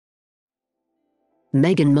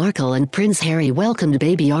Meghan Markle and Prince Harry welcomed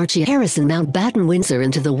baby Archie Harrison Mountbatten Windsor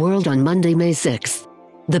into the world on Monday, May 6.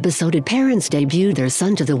 The besotted parents debuted their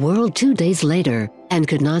son to the world 2 days later, and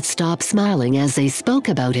could not stop smiling as they spoke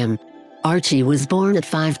about him. Archie was born at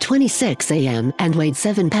 5:26 a.m. and weighed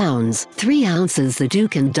 7 pounds, 3 ounces. The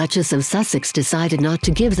Duke and Duchess of Sussex decided not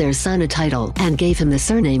to give their son a title and gave him the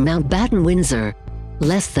surname Mountbatten Windsor.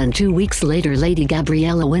 Less than 2 weeks later, Lady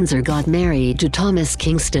Gabriella Windsor got married to Thomas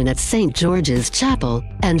Kingston at St. George's Chapel,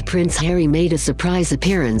 and Prince Harry made a surprise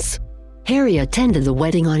appearance. Harry attended the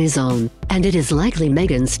wedding on his own, and it is likely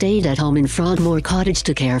Meghan stayed at home in Frogmore Cottage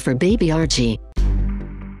to care for baby Archie.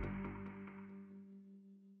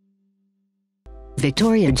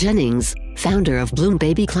 Victoria Jennings, founder of Bloom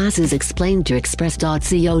Baby Classes, explained to express.co.uk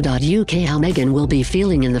how Meghan will be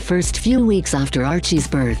feeling in the first few weeks after Archie's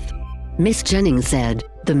birth. Miss Jennings said,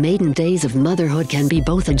 "The maiden days of motherhood can be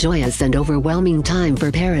both a joyous and overwhelming time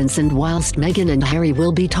for parents, and whilst Meghan and Harry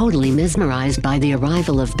will be totally mesmerized by the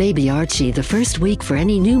arrival of baby Archie, the first week for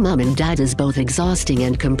any new mum and dad is both exhausting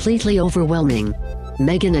and completely overwhelming."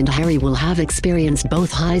 Meghan and Harry will have experienced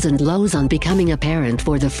both highs and lows on becoming a parent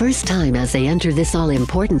for the first time as they enter this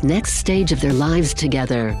all-important next stage of their lives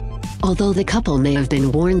together. Although the couple may have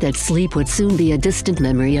been warned that sleep would soon be a distant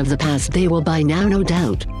memory of the past, they will by now, no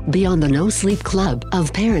doubt, be on the no-sleep club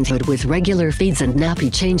of parenthood, with regular feeds and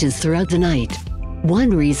nappy changes throughout the night. One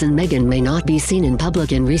reason Meghan may not be seen in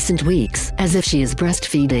public in recent weeks as if she is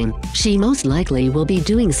breastfeeding: she most likely will be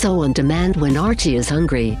doing so on demand when Archie is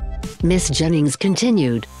hungry. Miss Jennings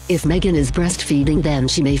continued, "If Meghan is breastfeeding, then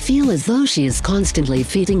she may feel as though she is constantly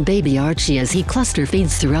feeding baby Archie as he cluster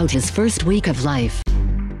feeds throughout his first week of life.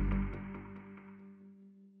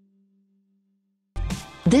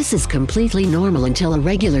 This is completely normal until a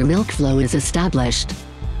regular milk flow is established.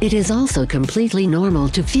 It is also completely normal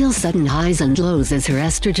to feel sudden highs and lows as her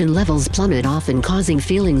estrogen levels plummet, often causing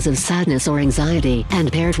feelings of sadness or anxiety,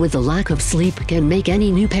 and paired with the lack of sleep can make any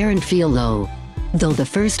new parent feel low. Though the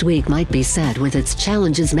first week might be set with its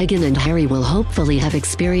challenges, Meghan and Harry will hopefully have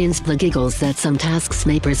experienced the giggles that some tasks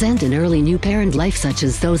may present in early new parent life, such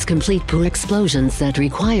as those complete poo explosions that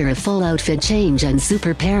require a full outfit change and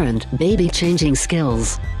super parent baby changing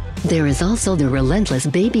skills. There is also the relentless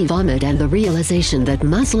baby vomit and the realization that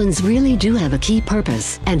muslins really do have a key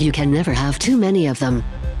purpose, and you can never have too many of them.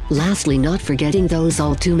 Lastly, not forgetting those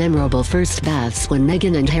all too memorable first baths when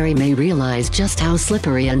Meghan and Harry may realize just how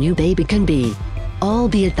slippery a new baby can be.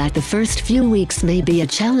 Albeit that the first few weeks may be a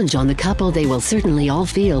challenge on the couple, they will certainly all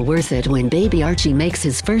feel worth it when baby Archie makes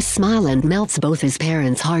his first smile and melts both his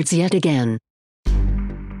parents' hearts yet again.